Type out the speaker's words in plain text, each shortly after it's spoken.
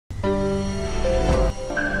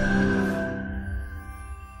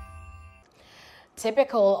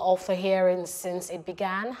Typical of the hearings since it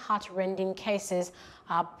began, heart-rending cases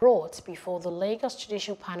are brought before the Lagos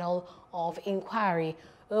Judicial Panel of Inquiry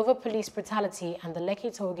over police brutality and the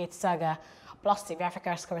Lekki tollgate saga. Plus, TV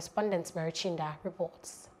Africa's correspondent Mary Chinda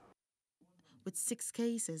reports. With 6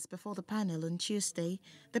 cases before the panel on Tuesday,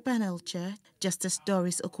 the panel chair, Justice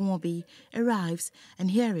Doris Okunwobi, arrives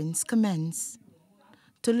and hearings commence.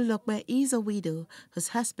 Tolulokbe is a widow whose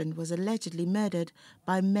husband was allegedly murdered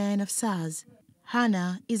by men of SARS.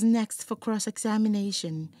 Hannah is next for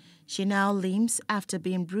cross-examination. She now limps after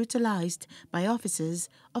being brutalized by officers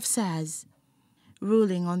of SARS.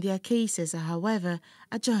 Ruling on their cases are, however,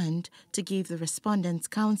 adjourned to give the respondents'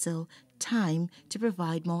 counsel time to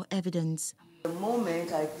provide more evidence. At the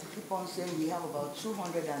moment, I keep on saying we have about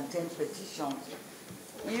 210 petitions.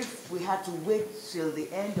 If we had to wait till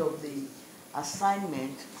the end of the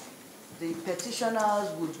assignment, the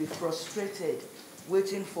petitioners would be frustrated,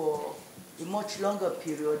 waiting for a much longer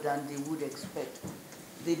period than they would expect.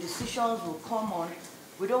 The decisions will come on.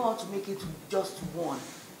 We don't want to make it just one.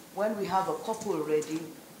 When we have a couple ready,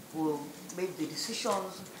 we'll make the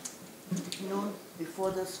decisions known before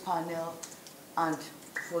this panel, and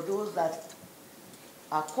for those that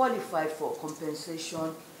are qualified for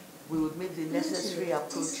compensation, we would make the necessary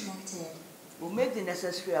approach. We'll make the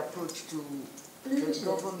necessary approach to the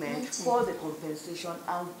government for the compensation,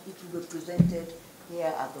 and it will be presented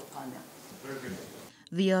here at the panel.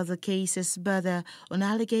 The other cases border on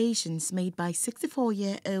allegations made by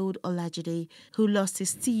 64-year-old Olajide, who lost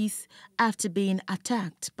his teeth after being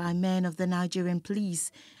attacked by men of the Nigerian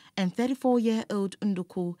police, and 34-year-old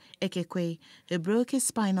Nduku Ekekwe, who broke his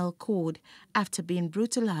spinal cord after being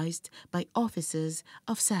brutalized by officers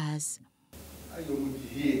of SARS. I will be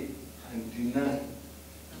here and deny.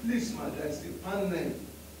 Please, man, there's a panel.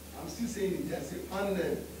 I'm still saying it. There's a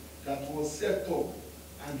panel that was set up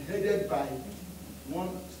and headed by one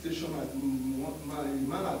station at my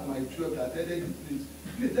man at my 12 that headed the place.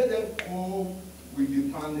 Please let them come with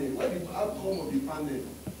the panel. What the outcome of the panel?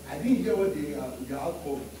 I didn't hear what the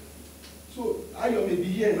outcome. So I may be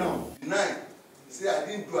here now. Deny. Say I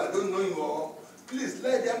didn't do. I don't know him all. Please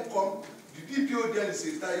let them come. The DPO then is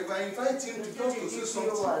retired. If I invite him to come to say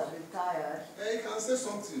something, DPO was retired. He can say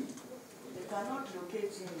something. They cannot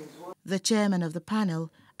locate him. The chairman of the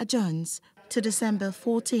panel adjourns to December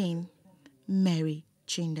 14. Mary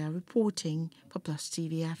Chinda reporting for Plus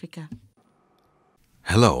TV Africa.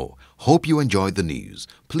 Hello, hope you enjoyed the news.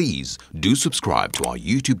 Please do subscribe to our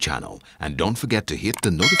YouTube channel and don't forget to hit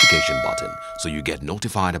the notification button so you get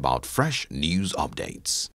notified about fresh news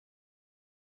updates.